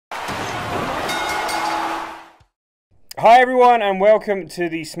Hi everyone and welcome to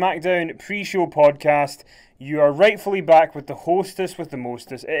the SmackDown pre-show podcast. You are rightfully back with the hostess with the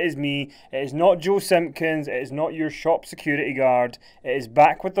mostest. It is me. It is not Joe Simpkins. It is not your shop security guard. It is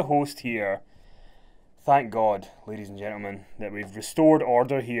back with the host here. Thank God, ladies and gentlemen, that we've restored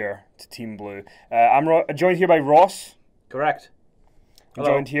order here to Team Blue. I'm joined here by Ross. Correct. I'm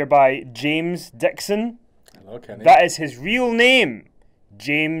joined here by James Dixon. Hello, Kenny. That is his real name,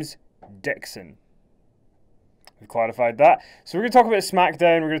 James Dixon. We've clarified that. So we're going to talk about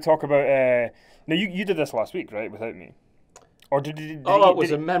SmackDown. We're going to talk about... Now, you did this last week, right, without me? Or did it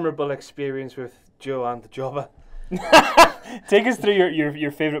was a memorable experience with Joe and the Jobber. Take us through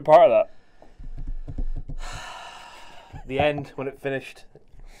your favourite part of that. The end, when it finished.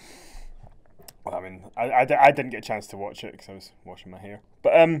 Well, I mean, I didn't get a chance to watch it because I was washing my hair.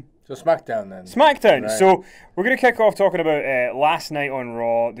 But So SmackDown then. SmackDown. Right. So we're going to kick off talking about last night on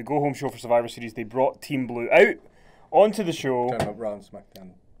Raw, the go-home show for Survivor Series. They brought Team Blue out onto the show. Talking about Raw and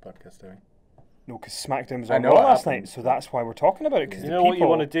SmackDown podcast, are we? No, because SmackDown was on Raw last night, so that's why we're talking about it. You know what you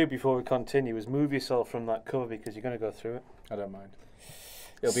want to do before we continue is move yourself from that cover because you're going to go through it. I don't mind.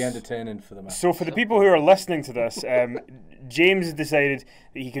 It'll be entertaining for the match. So for the people who are listening to this, James has decided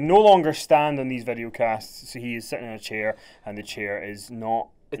that he can no longer stand on these video casts, so he is sitting in a chair, and the chair is not...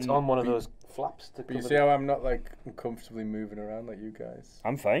 It's on one of those flaps. But you see how I'm not like uncomfortably moving around like you guys?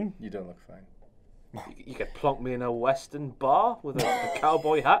 I'm fine. You don't look fine. You could plonk me in a Western bar with a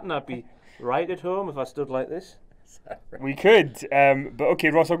cowboy hat and I'd be right at home if I stood like this. We could, but okay,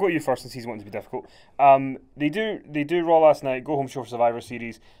 Ross, I'll go to you first since he's wanting to be difficult. They do Raw last night, go home show for Survivor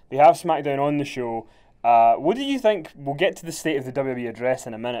Series. They have SmackDown on the show. What did you think? We'll get to the state of the WWE address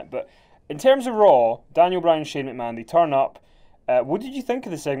in a minute, but in terms of Raw, Daniel Bryan and Shane McMahon, they turn up. What did you think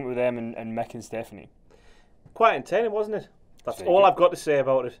of the segment with them and Mick and Stephanie? Quite entertaining, wasn't it? That's all I've got to say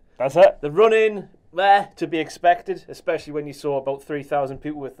about it. That's it? The run-in, to be expected, especially when you saw about 3,000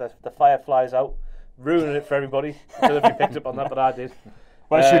 people with the Fireflies out, ruining it for everybody. I don't know if you picked up on that, but I did.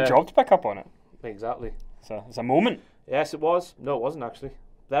 Well, it's your job to pick up on it. Exactly. So it's a moment. Yes, it was. No, it wasn't actually.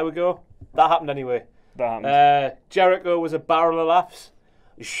 There we go. That happened anyway. That happened. Jericho was a barrel of laughs.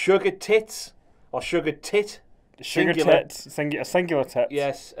 Sugar tits or sugar tit. Sugar singular. tit, a singular tit.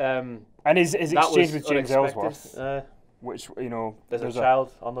 Yes. And his exchange with James Ellsworth, which, you know... There's a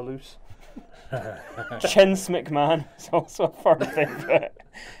child on the loose. Chince McMahon is also a firm favourite.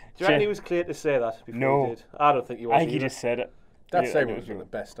 Do you reckon he was clear to say that before he did? I don't think he was. I think he just said it. That segment was one of the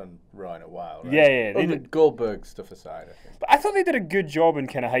best on Raw in a while, right? Yeah. They did Goldberg stuff aside, I think. But I thought they did a good job in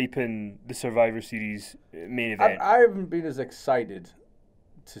kind of hyping the Survivor Series main event. I haven't been as excited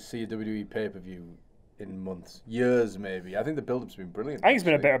to see a WWE pay-per-view in months, years maybe. I think the build-up's been brilliant. I think it's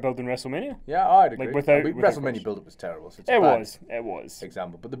been a better build than WrestleMania. Yeah, I'd agree. Like without WrestleMania build-up was terrible. So it's it was.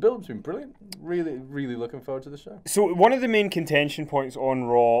 Example, but the build-up's been brilliant. Really, really looking forward to the show. So one of the main contention points on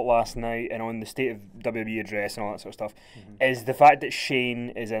Raw last night and on the state of WWE address and all that sort of stuff is the fact that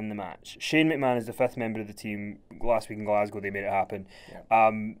Shane is in the match. Shane McMahon is the fifth member of the team. Last week in Glasgow, they made it happen. Yeah.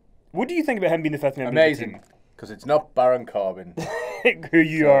 What do you think about him being the fifth member of the team? Amazing. Because it's not Baron Corbin. Who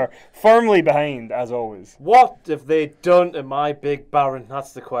you are firmly behind, as always. What have they done to my big Baron?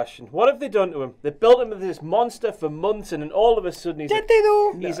 That's the question. What have they done to him? They built him as this monster for months, and then all of a sudden he's... Did they,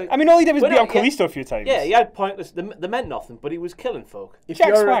 though? I mean, all he did was beat up Kalisto a few times. Yeah, he had pointless... They meant nothing, but he was killing folk. If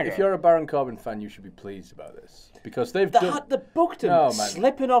you're a Baron Corbin fan, you should be pleased about this. Because they've done... They booked him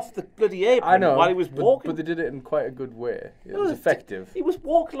slipping off the bloody apron while he was walking. But they did it in quite a good way. It was effective. He was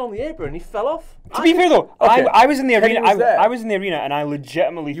walking along the apron and he fell off. To be fair, though, I was in the arena. I was in the arena and I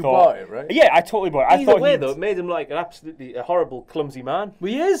legitimately you thought... bought it, right? Yeah, I totally bought it. Either way, though, it made him like an absolutely horrible, clumsy man.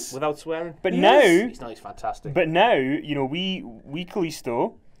 Well, he is. Without swearing. But now... He's fantastic. But now, you know, we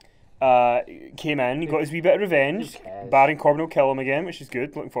Kalisto came in, he got his wee bit of revenge. Baron Corbin will kill him again, which is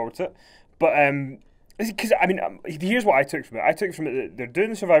good. Looking forward to it. But... because, I mean, here's what I took from it. I took from it that they're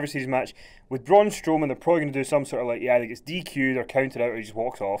doing the Survivor Series match with Braun Strowman. They're probably going to do some sort of like, either gets DQ'd or counted out or he just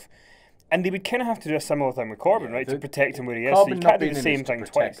walks off. And they would kind of have to do a similar thing with Corbin, right, to protect him where he is. So you can't do the same thing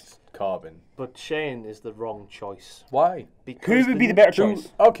twice. Corbin. But Shane is the wrong choice. Why? Because who would be the better choice?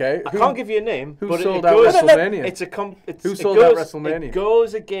 Okay. I can't give you a name. Who sold out WrestleMania? Who sold out WrestleMania? It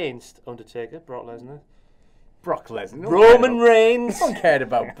goes against Undertaker, Brock Lesnar. Brock Lesnar. Roman Reigns. No one cared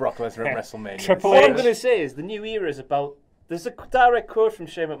about Brock Lesnar at WrestleMania. Triple H. What I'm going to say is the new era is about... There's a direct quote from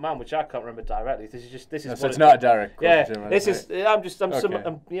Shane McMahon, which I can't remember directly. This is. So it's not a direct quote. Yeah, from Shane McMahon, this is.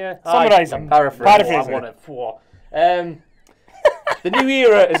 Summarising. Paraphrasing. The new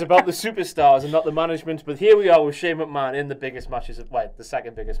era is about the superstars and not the management. But here we are with Shane McMahon in the biggest matches of, the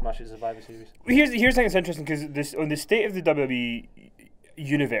second biggest matches of Survivor Series. Here's the thing that's interesting because on the state of the WWE,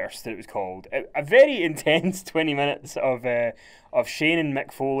 Universe that it was called. A very intense 20 minutes of Shane and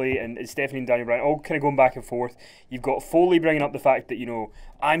Mick Foley and Stephanie and Daniel Bryan all kind of going back and forth. You've got Foley bringing up the fact that, you know,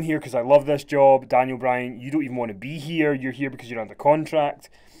 I'm here because I love this job. Daniel Bryan, you don't even want to be here. You're here because you're under contract.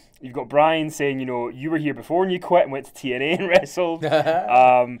 You've got Bryan saying, you know, you were here before and you quit and went to TNA and wrestled.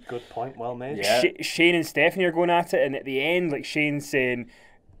 Good point, well made. Yeah. Shane and Stephanie are going at it, and at the end, like, Shane's saying,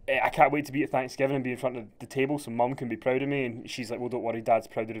 I can't wait to be at Thanksgiving and be in front of the table so Mum can be proud of me, and she's like, well, don't worry, Dad's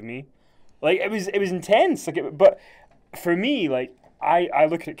prouder of me. Like, it was intense. Like, but for me, like, I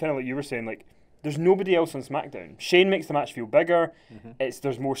look at it kind of like you were saying, like, there's nobody else on SmackDown. Shane makes the match feel bigger.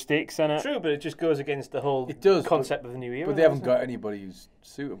 There's more stakes in it. True, but it just goes against the whole concept of the new era. But they haven't got anybody who's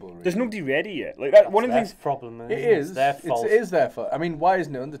suitable. Really. There's nobody ready yet. Like that. One of the things. Problem. It is. It's their fault. It is their fault. I mean, why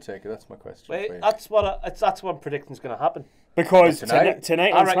isn't it Undertaker? That's my question. That's what I'm predicting is going to happen. Because tonight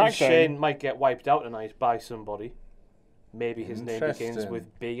I on reckon SmackDown, Shane might get wiped out tonight by somebody. Maybe his name begins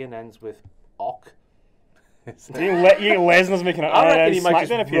with B and ends with Ock. you think Lesnar's making an I reckon he might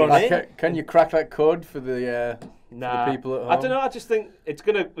just appearance. Can you crack that code for the people at home? I don't know. I just think it's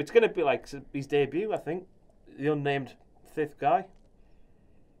gonna be like his debut. I think the unnamed fifth guy.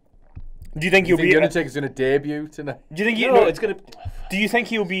 Do you think he'll be? The Undertaker's going to debut tonight? Do you think it's gonna? Do you think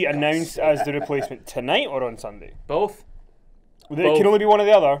he'll be announced as the replacement tonight or on Sunday? Both. It can only be one or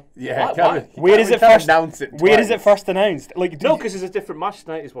the other. Yeah. Where is it first? Where is it it first announced? Like no, because there's a different match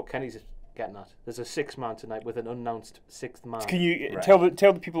tonight. Is what Kenny's getting at. There's a 6-man tonight with an unannounced 6th man. Can you tell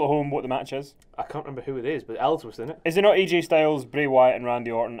the people at home what the match is? I can't remember who it is, but Ellsworth's in it. Is it not AJ Styles, Bray Wyatt, and Randy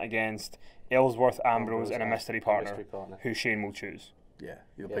Orton against Ellsworth, Ambrose, and a mystery partner who Shane will choose? Yeah,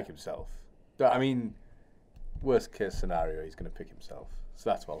 he'll pick himself. I mean, worst case scenario, he's going to pick himself. So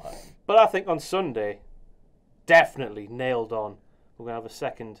that's what'll happen. But I think on Sunday, definitely nailed on. We're going to have a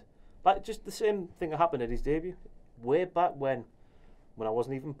second, like just the same thing that happened at his debut, way back when I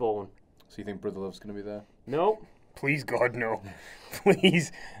wasn't even born. So you think Brother Love's going to be there? No. Please, God, no.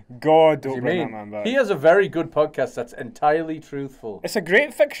 Please, God, don't bring that man back. He has a very good podcast that's entirely truthful. It's a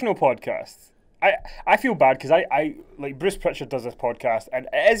great fictional podcast. I feel bad because I like Bruce Pritchard does this podcast and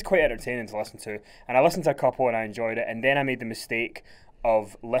it is quite entertaining to listen to, and I listened to a couple and I enjoyed it, and then I made the mistake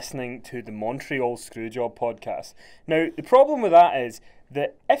of listening to the Montreal Screwjob podcast. Now the problem with that is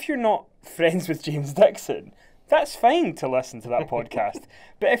that if you're not friends with James Dixon, that's fine to listen to that podcast.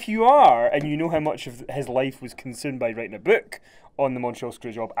 But if you are, and you know how much of his life was consumed by writing a book on the Montreal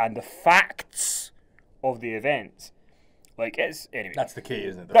Screwjob and the facts of the events, like it's anyway. That's the key,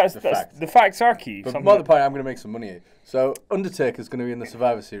 isn't it? That's the facts. The facts are key. But more the point, I'm going to make some money here. So Undertaker's going to be in the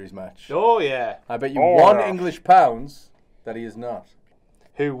Survivor Series match. Oh yeah. I bet you £1 English that he is not.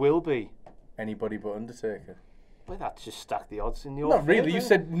 Who will be? Anybody but Undertaker. Well, that's just stack the odds in your Not really. favour. You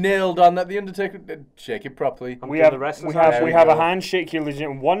said nailed on that the Undertaker. Shake it properly. We have a handshake here, legit.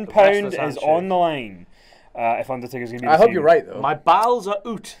 £1 is on the line. If Undertaker's going to be. I hope you're right though. My bowels are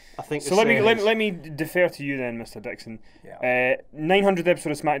out. I think. So let me defer to you then, Mr. Dixon. Yeah. 900th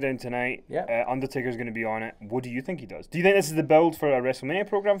episode of SmackDown tonight. Yeah. Undertaker's going to be on it. What do you think he does? Do you think this is the build for a WrestleMania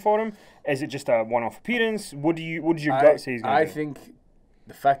program for him? Is it just a one-off appearance? What does your gut say he's going to do? I think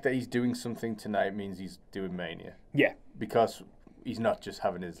the fact that he's doing something tonight means he's doing Mania. Yeah. Because he's not just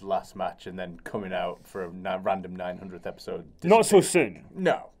having his last match and then coming out for a random 900th episode. Not so soon.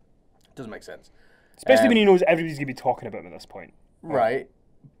 No. It doesn't make sense. Especially when he knows everybody's going to be talking about him at this point. Right.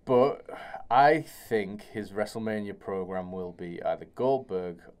 But I think his WrestleMania program will be either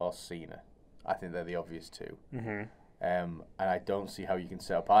Goldberg or Cena. I think they're the obvious two. Mm-hmm. And I don't see how you can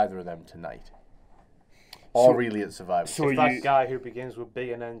set up either of them tonight. Or really at Survivor. So if that guy who begins with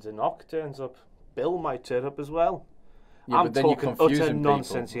B and ends in Ock turns up, Bill might turn up as well. Yeah, but then you're confusing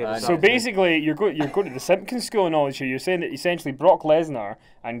nonsense people. here. So basically, you're going to the Simpkins School of Knowledge here. You're saying that essentially Brock Lesnar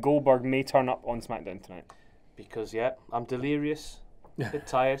and Goldberg may turn up on SmackDown tonight. Because I'm delirious, a bit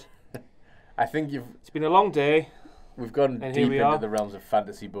tired. I think It's been a long day. We've gone deep into the realms of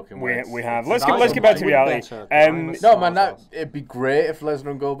fantasy booking. We have. Let's get back to reality. No, man, it'd be great if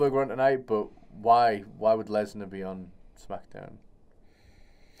Lesnar and Goldberg were on tonight, but why? Why would Lesnar be on SmackDown?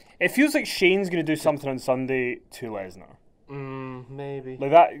 It feels like Shane's going to do something on Sunday to Lesnar. Maybe.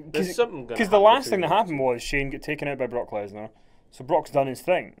 Like that. Because the last thing that happened was Shane got taken out by Brock Lesnar. So Brock's done his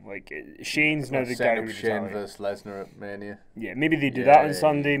thing. Like Shane's now the guy who's Shane versus Lesnar at Mania. Yeah, maybe they do that on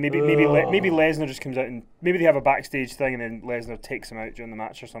Sunday. Maybe Lesnar just comes out and maybe they have a backstage thing and then Lesnar takes him out during the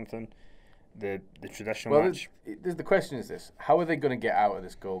match or something. The traditional match. The question is this: how are they going to get out of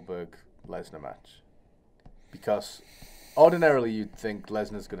this Goldberg Lesnar match? Because ordinarily you'd think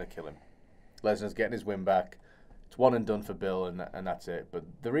Lesnar's going to kill him. Lesnar's getting his win back. It's one and done for Bill, and that's it. But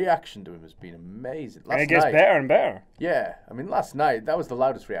the reaction to him has been amazing. And it gets better and better. Yeah, I mean, last night, that was the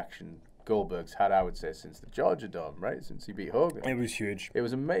loudest reaction Goldberg's had, I would say, since the Georgia Dome, right? Since he beat Hogan. It was huge. It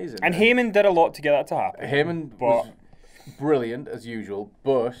was amazing. And Heyman did a lot to get that to happen. Heyman was brilliant, as usual,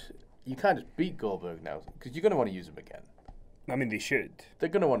 but you can't just beat Goldberg now, because you're going to want to use him again. I mean, they should. They're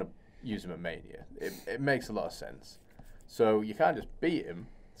going to want to use him at Mania. It makes a lot of sense. So you can't just beat him,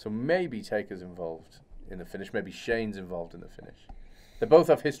 so maybe Taker's involved in the finish, maybe Shane's involved in the finish. They both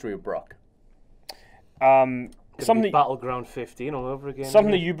have history of Brock. Something Battleground 15 all over again.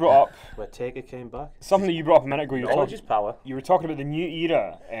 Something that you brought up, where Taker came back. Something that you brought up a minute ago. You were talking about the new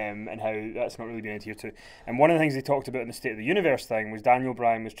era and how that's not really been adhered to. And one of the things they talked about in the State of the Universe thing was Daniel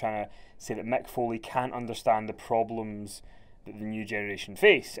Bryan was trying to say that Mick Foley can't understand the problems that the new generation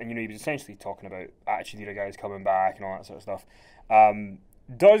face. And he was essentially talking about Attitude Era guys coming back and all that sort of stuff.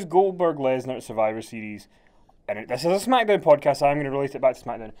 Does Goldberg Lesnar at Survivor Series, and this is a SmackDown podcast, so I'm going to relate it back to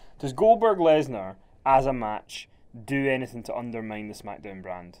SmackDown. Does Goldberg Lesnar as a match do anything to undermine the SmackDown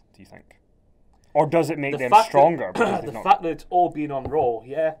brand, do you think? Or does it make them stronger? The fact that it's all been on Raw,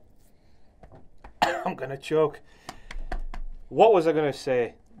 yeah. I'm going to choke. What was I going to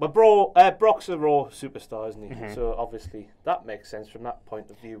say? But Brock's a Raw superstar, isn't he? Mm-hmm. So obviously that makes sense from that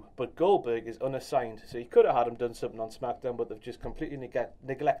point of view. But Goldberg is unassigned, so you could have had him done something on SmackDown, but they've just completely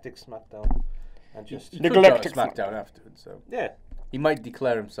neglected SmackDown. And just neglected SmackDown afterwards, so yeah. He might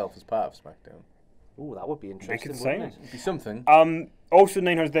declare himself as part of SmackDown. Ooh, that would be interesting, wouldn't it? It'd be something. Also,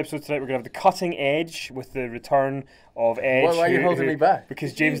 900th episode tonight, we're going to have the Cutting Edge with the return of Edge. Why are you holding me back?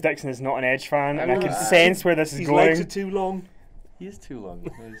 Because James Dixon is not an Edge fan, and I can sense where this is going. His legs are too long. He is too long.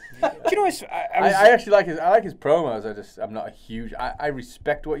 Do you know? I actually like his. I like his promos. I'm not a huge. I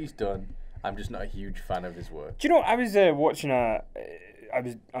respect what he's done. I'm just not a huge fan of his work. Do you know? I was watching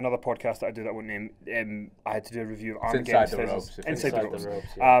another podcast that I do that I won't name. I had to do a review of Armageddon. Inside the ropes.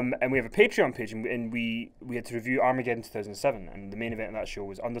 Yeah. And we have a Patreon page, and we had to review Armageddon 2007, and the main event of that show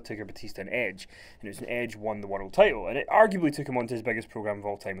was Undertaker, Batista, and Edge, and it was an Edge won the world title, and it arguably took him on to his biggest program of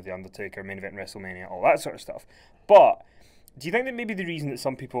all time with the Undertaker, main event in WrestleMania, all that sort of stuff. But do you think that maybe the reason that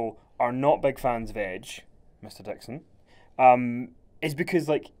some people are not big fans of Edge, Mr. Dixon, is because,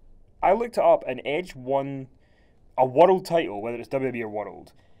 like, I looked it up and Edge won a world title, whether it's WWE or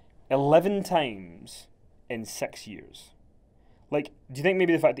World, 11 times in 6 years. Like, do you think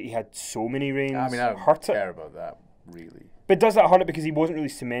maybe the fact that he had so many reigns I don't hurt it? Care about that, really. But does that hurt it because he wasn't really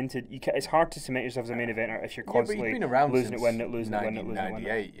cemented? It's hard to cement yourself as a main eventer if you're constantly but he's been around losing since it, winning it, losing it, winning it, losing it, winning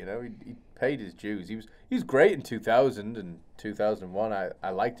it. You know, he paid his dues. He was great in 2000 and 2001. I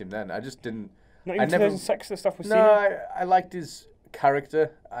liked him then. I just didn't. Not even 2006. The stuff was. No, I liked his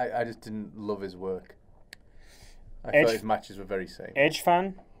character. I just didn't love his work. I thought his matches were very same. Edge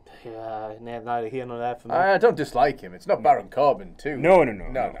fan? Yeah, neither here nor there for me. I don't dislike him. It's not Baron Corbin, too. No,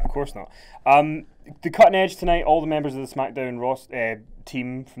 of course not. The Cutting Edge tonight, all the members of the SmackDown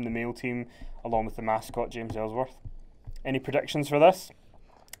team from the male team, along with the mascot, James Ellsworth. Any predictions for this?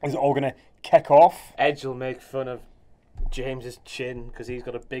 Is it all going to kick off? Edge will make fun of James's chin because he's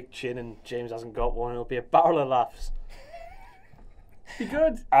got a big chin and James hasn't got one. It'll be a barrel of laughs. Be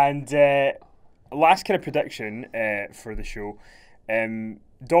good. And last kind of prediction for the show,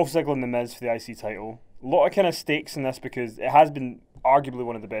 Dolph Ziggler and The Miz for the IC title. A lot of kind of stakes in this because it has been arguably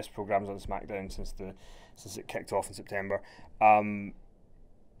one of the best programs on SmackDown since it kicked off in September. And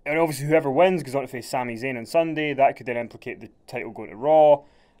obviously whoever wins goes on to face Sami Zayn on Sunday. That could then implicate the title going to Raw.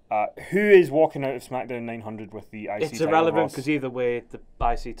 Who is walking out of SmackDown 900 with the IC title? It's irrelevant because either way, the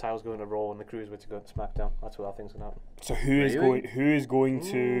IC title's going to Raw and the Cruiserweights are going to SmackDown. That's where that thing's going to happen. So who is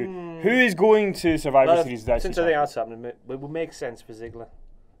going to Survivor Series? Since I think that's happening, it would make sense for Ziggler.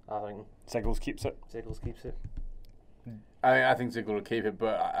 I think Ziggles keeps it. I think Ziggler will keep it,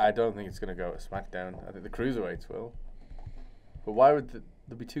 but I don't think it's going to go to SmackDown. I think the Cruiserweights will. But why would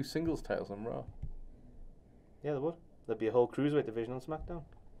there be two singles titles on Raw? Yeah, there would. There'd be a whole Cruiserweight division on SmackDown.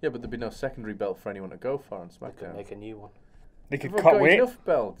 Yeah, but there'd be no secondary belt for anyone to go for on SmackDown. They could make a new one. They could cut weight. Enough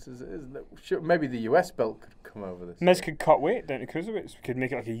belts. Maybe the US belt could come over this. Miz could cut weight down to Cruiserweights. We could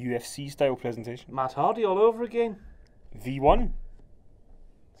make it like a UFC style presentation. Matt Hardy all over again. V1.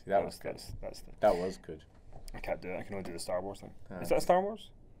 See, that was good. That was good. I can't do it. I can only do the Star Wars thing. Is that a Star Wars?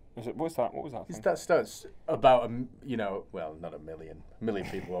 What's that? What was that thing? That starts about not a million. A million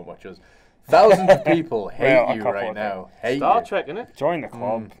people won't watch us. Thousands of people hate you right now. Star Trek, innit? Join the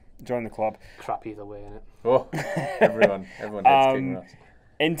club. Join the club. Crap either way, innit? Oh, everyone hates King Ross.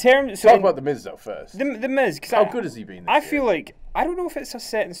 In terms, talk about the Miz though first. The Miz, how good has he been? I feel like I don't know if it's a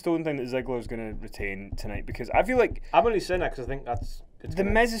set in stone thing that Ziggler is going to retain tonight because I feel like I'm only saying that because I think that's the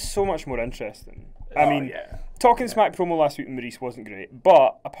Miz is so much more interesting. Talking Smack promo last week with Maurice wasn't great,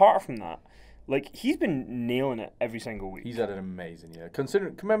 but apart from that, like, he's been nailing it every single week. He's had an amazing year.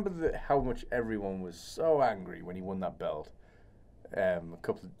 Remember how much everyone was so angry when he won that belt a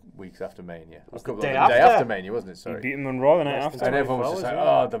couple of weeks after Mania. The day after. after Mania, wasn't it? Sorry. He beat him on Raw the night after. And everyone was just like,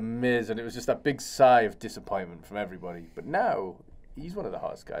 oh, The Miz. And it was just that big sigh of disappointment from everybody. But now, he's one of the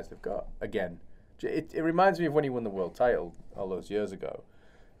hottest guys they've got. Again, it reminds me of when he won the world title all those years ago.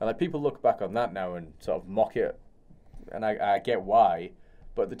 And like people look back on that now and sort of mock it. And I get why.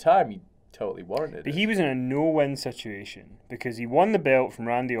 But at the time, he totally warranted it. He was in a no-win situation because he won the belt from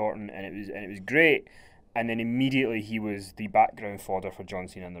Randy Orton, and it was great. And then immediately he was the background fodder for John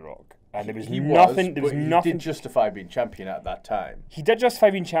Cena and The Rock. And there was nothing. He did justify being champion at that time. He did justify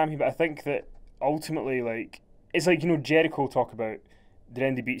being champion, but I think that ultimately, like, it's like, you know, Jericho talk about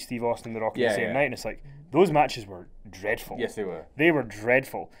did he beat Steve Austin and The Rock on the same night, and it's like those matches were dreadful. Yes, they were. They were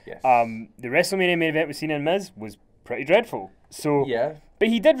dreadful. Yes. The WrestleMania main event with Cena and Miz was pretty dreadful. So yeah. But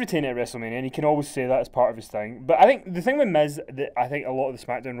he did retain it at WrestleMania, and he can always say that as part of his thing. But I think the thing with Miz that I think a lot of the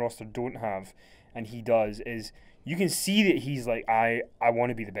SmackDown roster don't have, and he does, is you can see that he's like, I want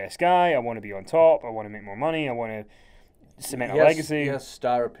to be the best guy, I want to be on top, I want to make more money, I want to cement a legacy. He has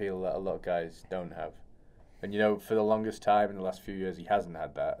star appeal that a lot of guys don't have. And, you know, for the longest time in the last few years, he hasn't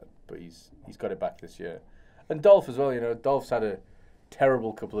had that, but he's got it back this year. And Dolph as well, you know, Dolph's had a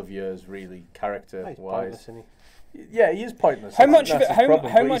terrible couple of years, really, character-wise. Yeah, he is pointless. How much of it?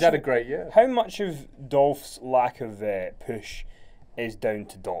 He's had a great year. How much of Dolph's lack of push is down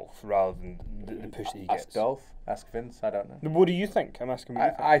to Dolph rather than the push that he gets? Ask Dolph. Ask Vince. I don't know. What do you think? I'm asking. What you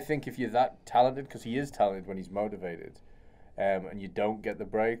think. I think if you're that talented, because he is talented when he's motivated, and you don't get the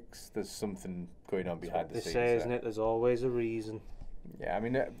breaks, there's something going on behind the scenes. They say, isn't it? There's always a reason. Yeah, I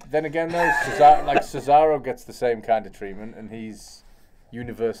mean, then again, though, Cesaro gets the same kind of treatment, and he's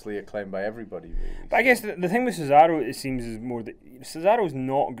universally acclaimed by everybody, really. But I guess the thing with Cesaro, it seems, is more that Cesaro's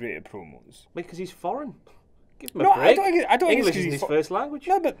not great at promos. Because he's foreign. Give him a break. I don't English think is his first language.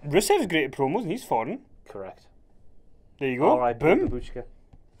 No, but Rusev's great at promos, and he's foreign. Correct. There you go. All right, boom. Babushka.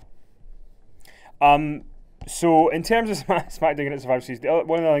 So, in terms of SmackDown and Survivor Series,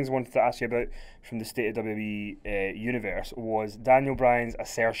 one of the things I wanted to ask you about from the State of WWE universe was Daniel Bryan's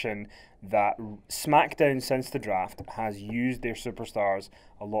assertion that SmackDown since the draft has used their superstars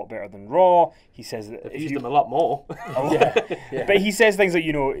a lot better than Raw. He says that they've used them a lot more. Yeah. But he says things like,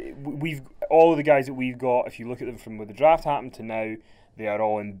 you know, all of the guys that we've got, if you look at them from when the draft happened to now, they are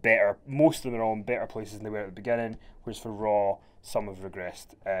all in better, most of them are all in better places than they were at the beginning, whereas for Raw, some have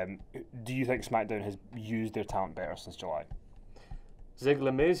regressed. Do you think SmackDown has used their talent better since July?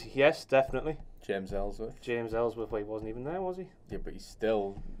 Ziggler Miz, yes, definitely. James Ellsworth, well, he wasn't even there, was he? Yeah, but he's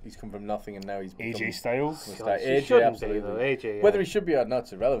come from nothing and now he's AJ Styles. AJ, absolutely. AJ, yeah. Whether he should be or not,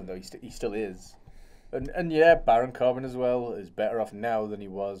 it's irrelevant though. He still is. And yeah, Baron Corbin as well is better off now than he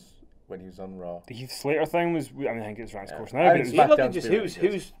was when he was on Raw. The Heath Slater thing was, I mean, I think it's ran its course now. But you look at just who's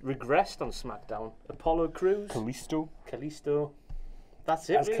regressed on SmackDown. Apollo Crews, Kalisto. That's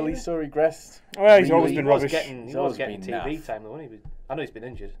it. Has really, Kalisto regressed? Well, he's always been rubbish. He was getting TV time though, wasn't he? I know he's been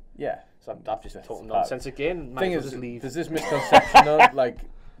injured. Yeah. So I've just talked nonsense again. Thing is, there's this misconception though, like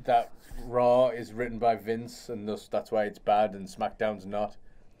that Raw is written by Vince and thus that's why it's bad and SmackDown's not.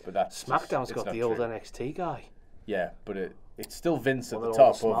 But SmackDown's got the old NXT guy. Yeah, but it's still Vince at the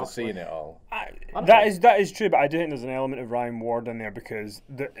top overseeing it all. That is true, but I do think there's an element of Ryan Ward in there because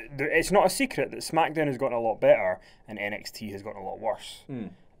it's not a secret that SmackDown has gotten a lot better and NXT has gotten a lot worse.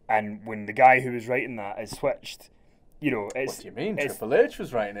 And when the guy who was writing that is switched, you know, it's... What do you mean? Triple H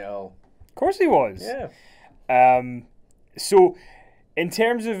was writing it all. Of course he was. Yeah. So, in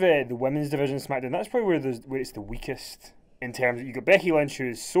terms of the women's division of SmackDown, that's probably where it's the weakest. In terms of, you got Becky Lynch, who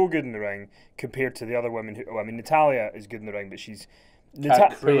is so good in the ring compared to the other women. Natalia is good in the ring, but she's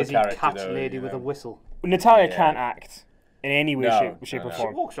crazy cat lady with a whistle. Natalia can't act in any way, shape, or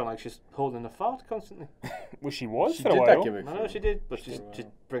form. She walks around like she's holding a fart constantly. Well, she was for a while. I know she did, but she's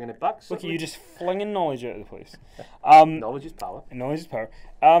bringing it back. Look at you, just flinging knowledge out of the place. Knowledge is power. Knowledge is power.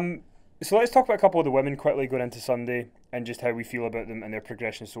 So let's talk about a couple of the women quickly going into Sunday and just how we feel about them and their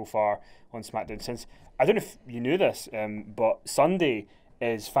progression so far on SmackDown. Since I don't know if you knew this, but Sunday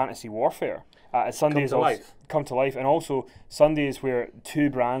is Fantasy Warfare. Sunday come to life, and also Sunday is where two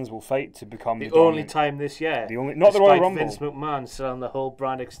brands will fight to become the only time this year. Not the Royal Rumble. Vince McMahon selling the whole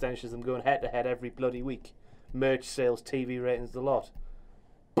brand extensions, them going head to head every bloody week. Merch sales, TV ratings, the lot.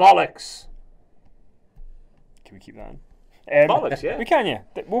 Bollocks. Can we keep that in? Bollocks, yeah. We can, yeah.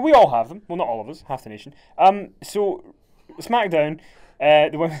 Well, we all have them. Well, not all of us. Half the nation. So, SmackDown,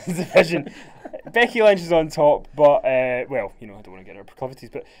 The women's division, Becky Lynch is on top, but well, you know, I don't want to get her proclivities,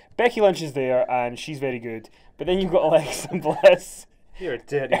 but Becky Lynch is there and she's very good. But then you've got Alexa Bliss. You're a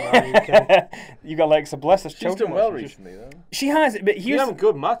dirty man, you can. You got Alexa Bliss. She's done well recently, though. She has, but You're here's having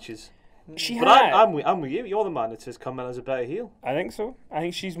good matches. she But has. I'm with you. You're the man that says Carmella's a better heel. I think so. I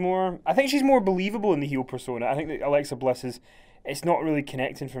think she's more believable in the heel persona. I think that Alexa Bliss is. It's not really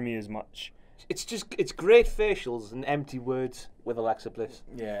connecting for me as much. It's great facials and empty words with Alexa Bliss.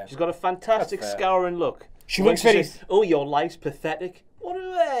 Yeah. She's got a fantastic That's fair. scouring look. She When looks very. says, "Oh, your life's pathetic."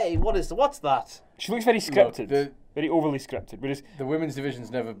 What's that? She looks very scripted, the- very overly scripted. Whereas, The women's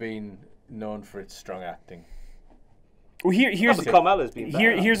division's never been known for its strong acting. well, here's But Carmella's been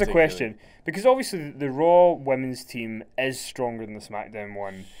better. here's a particularly. question, because obviously the Raw women's team is stronger than the SmackDown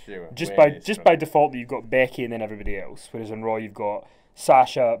one, Sure, just way by default that you've got Becky and then everybody else. Whereas on Raw you've got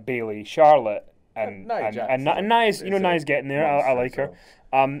Sasha, Bayley, Charlotte, and Nia Jax, Nia's, it's Nia's getting there. I monster, like her.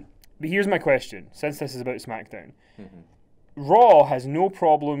 so- But here's my question: since this is about SmackDown, Mm-hmm. Raw has no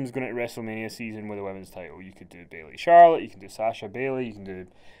problems going to WrestleMania season with a women's title. You could do Bayley, Charlotte. You can do Sasha, Bayley. You can do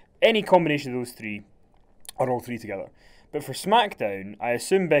any combination of those three, or all three together. But for SmackDown, I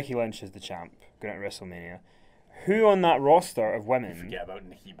assume Becky Lynch is the champ going to WrestleMania. Who on that roster of women Forget about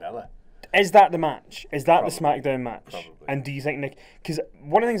Nikki Bella. is that the match? Is that the Probably. SmackDown match? Probably. And do you think Nick? Because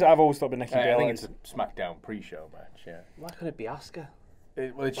one of the things that I've always thought about Nikki I Bella think is it's a SmackDown pre-show match, yeah. Why couldn't it be Asuka?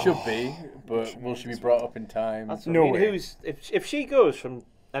 Well, it should be, but will she be brought up in time? That's No what I mean. way. If she goes from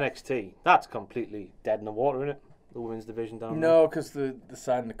NXT, that's completely dead in the water, isn't it? The women's division down there. No, because they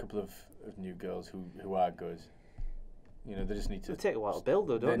signed a couple of new girls who are good. You know, they just need to. It'll take a while to build,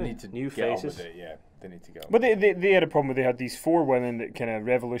 though, don't They they? need to New get faces. on with it, yeah. They need to go. But they had a problem where they had these four women that kind of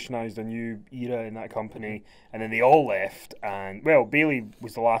revolutionised a new era in that company, and then they all left. And well, Bayley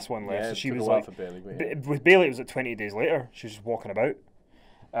was the last one left, Yeah, so it she took a was while like, for Bayley, but yeah. with Bayley, it was like 20 days later. She was just walking about.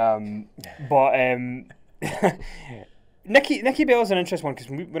 But Nikki Bella's an interesting one because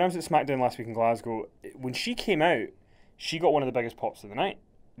when I was at SmackDown last week in Glasgow, when she came out, she got one of the biggest pops of the night,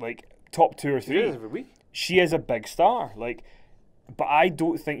 like top 2 or 3. She does every week. She is a big star, like, but I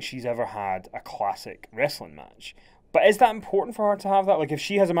don't think she's ever had a classic wrestling match. But is that important for her to have that? Like, if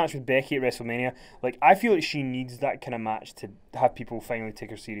she has a match with Becky at WrestleMania, like, I feel like she needs that kind of match to have people finally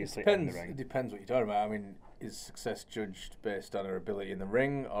take her seriously in the It ring. depends what you're talking about. I mean, is success judged based on her ability in the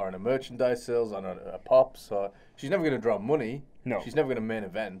ring, or on her merchandise sales, on her pops? Or she's never going to draw money. No. She's never going to main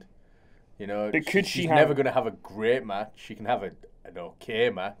event. You know, But could she's she have- never going to have a great match. She can have an okay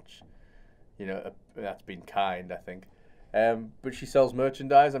match. You know, that's been kind, I think. But she sells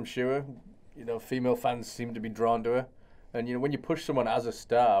merchandise, I'm sure. You know, female fans seem to be drawn to her. And, you know, when you push someone as a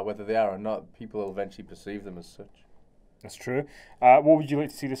star, whether they are or not, people will eventually perceive them as such. That's true. What would you like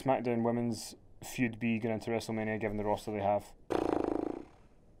to see the SmackDown women's feud be going into WrestleMania, given the roster they have?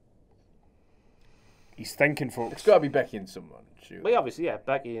 He's thinking, folks. It's got to be Becky and someone, surely. Well, obviously, yeah,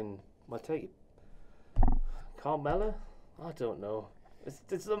 Becky and I take it. Carmella? I don't know.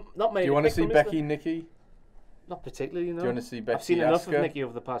 It's not many. Do you want to see from, is there? Becky and Nikki? Not particularly, you know. Do you want to see Becky I've seen enough of Asuka? Nikki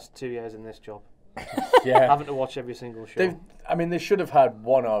over the past 2 years in this job. Yeah. Having to watch every single show. They should have had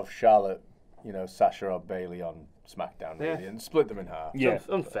one of Charlotte, you know, Sasha or Bayley on SmackDown, really, Yeah. and split them in half. Yeah. It's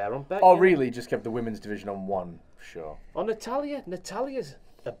unfair on Becky. Or innit? really just kept the women's division on one show. Or Natalia. Natalia's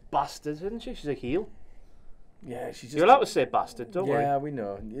a bastard, isn't she? She's a heel. Yeah, she's just. You're allowed to say bastard, don't yeah, worry. we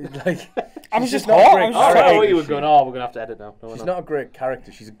know. Like, I was she's just not a hot. great I was Oh, just I character, thought like, you were she- going, we're going to have to edit now. No, we're she's not. not a great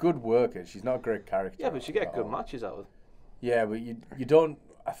character. She's a good worker. She's not a great character. Yeah, but you get at good all. matches out of it. Yeah, but you don't.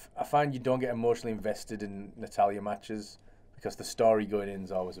 I find you don't get emotionally invested in Natalia matches because the story going in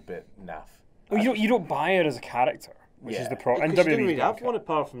is always a bit naff. well, you don't buy her as a character, which is Yeah. the problem. Because she didn't really have one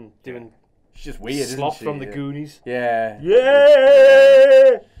apart from doing She's just weird, isn't slop she? from the Goonies. Yeah.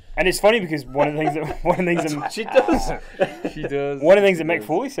 Yeah! And it's funny because one of the things that She does. She does. one of the things that She Mick does.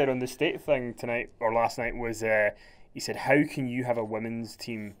 Foley said on the state thing tonight or last night was he said, "How can you have a women's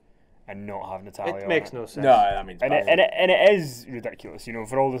team and not have Natalia?" It on makes it?" no sense. No, I mean, And it is ridiculous, you know,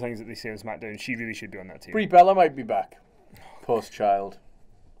 for all the things that they say on SmackDown. She really should be on that team. Brie Bella might be back post-child.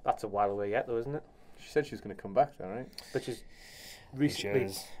 That's a while away yet, though, isn't it? She said she was going to come back, though, right? But she's recently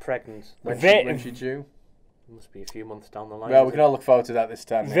is. pregnant. When she due? Must be a few months down the line. Well, we isn't can it? all look forward to that this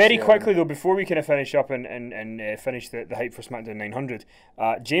time. next Very year, quickly though, before we kind of finish up and finish the hype for SmackDown 900,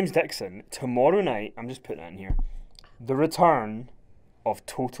 James Dixon tomorrow night. I'm just putting that in here. The return of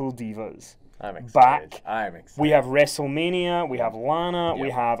Total Divas. I'm excited. back. I'm excited. We have WrestleMania. We have Lana. We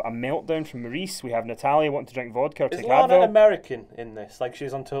have a meltdown from Maurice. We have Natalia wanting to drink vodka or Is take Lana Advil. American in this? Like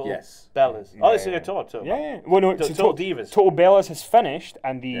she's on Total Bellas? Oh, this is a Total. Yeah. Well, no, Total Divas. Total Bellas has finished,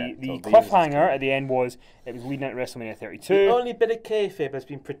 and the Total Divas is cliffhanger at the end was it was leading into WrestleMania 32. The only bit of kayfabe that's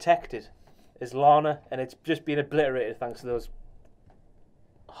been protected is Lana, and it's just been obliterated thanks to those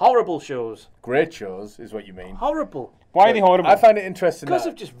horrible shows. Great shows, is what you mean. Horrible. Why are they horrible? I find it interesting. Because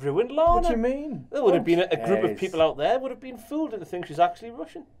they've just ruined Lana. What do you mean? There would have been a group of cares? people out there would have been fooled into thinking she's actually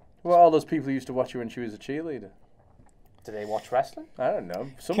Russian. Well, all those people who used to watch her when she was a cheerleader. Do they watch wrestling? I don't know.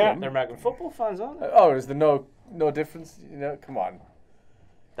 Some Can't- of They're them. American football fans, aren't they? Oh, is there no difference? You know, come on.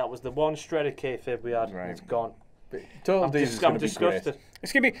 That was the one shred of kayfabe we had. Right. It's gone. Total I'm, Divas is going to be disgusted. great.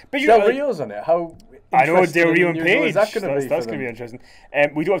 It's gonna be. But you Del Rio's on it. How I know interesting Del Rio and unusual Paige. is that going to be? That's for going to be them?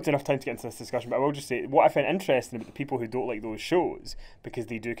 interesting. We don't have enough time to get into this discussion, but I will just say what I find interesting about the people who don't like those shows, because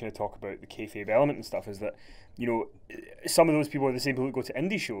they do kind of talk about the kayfabe element and stuff, is that some of those people are the same people who go to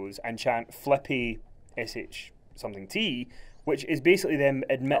indie shows and chant flippy sh something t, which is basically them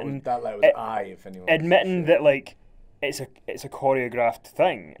admitting That was I, if anyone. admitting that like it's a choreographed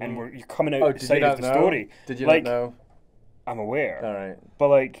thing and you're coming out excited of the story. Did you like, not know? I'm aware. All right. But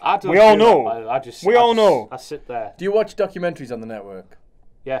like I don't we all do that, know. but We all know. I sit there. Do you watch documentaries on the network?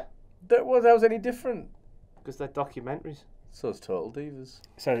 Yeah. That was any different. Because they're documentaries. So it's Total Divas.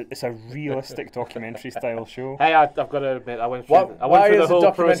 It's a realistic documentary style show. Hey, I've got to admit, I went Why through the is a whole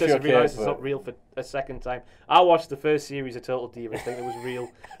documentary process of okay, realising it's but- not real for a second time. I watched the first series of Total Divas, thinking it was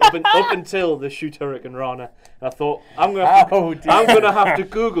real, up until the Shoot Hurricane Rana. And I thought, I'm going to have to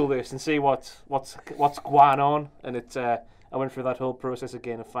Google this and see what's going on. And I went through that whole process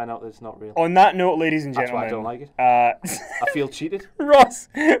again and find out that it's not real. On that note, ladies and That's why gentlemen, I don't like it. I I feel cheated.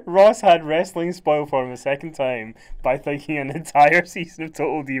 Ross had wrestling spoiled for him a second time by thinking an entire season of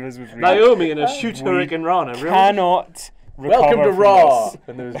Total Divas was real. Naomi in a Shoot Hurricane Rana. Really? Cannot recover Welcome to from Raw. this.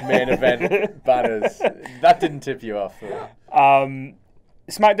 And there was main event banners. That didn't tip you off. Though.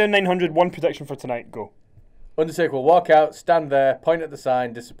 SmackDown 900, one prediction for tonight. Go. Undertaker will walk out, stand there, point at the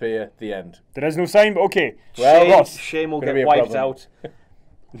sign, disappear. The end. There is no sign, but okay. Well, Ross. Shane will Gonna be get a wiped problem.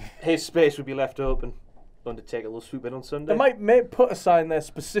 out. His space would be left open. Undertaker will swoop in on Sunday. They might put a sign there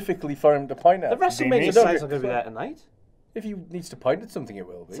specifically for him to point at. The WrestleMania may. sign's not going to be there tonight. If he needs to point at something, it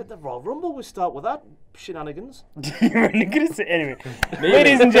will be. It's at the Royal Rumble. We start with that shenanigans. You weren't going to say anyway.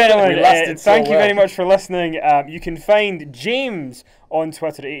 Ladies and gentlemen, We lasted so thank you very well. much for listening. You can find James on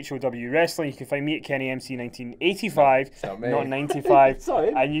Twitter at HOW Wrestling. You can find me at KennyMC1985, it's not me. not 95.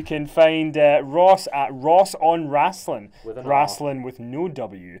 Sorry. And you can find Ross at Ross on Wrestling. With an Wrestling with no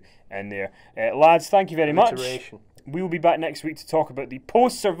W in there. Lads, thank you very much. Alliteration. We will be back next week to talk about the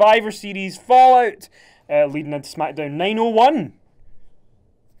post-Survivor Series Fallout leading into SmackDown 901.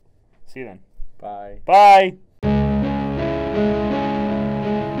 See you then. Bye. Bye.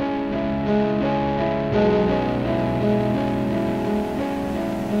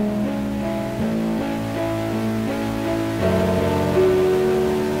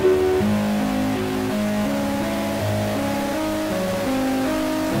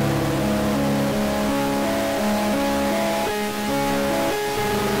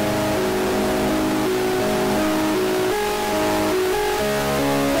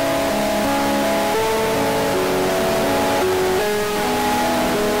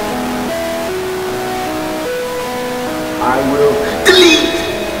 I will delete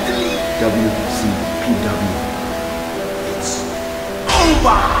WCPW. It's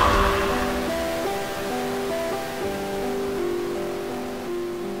over!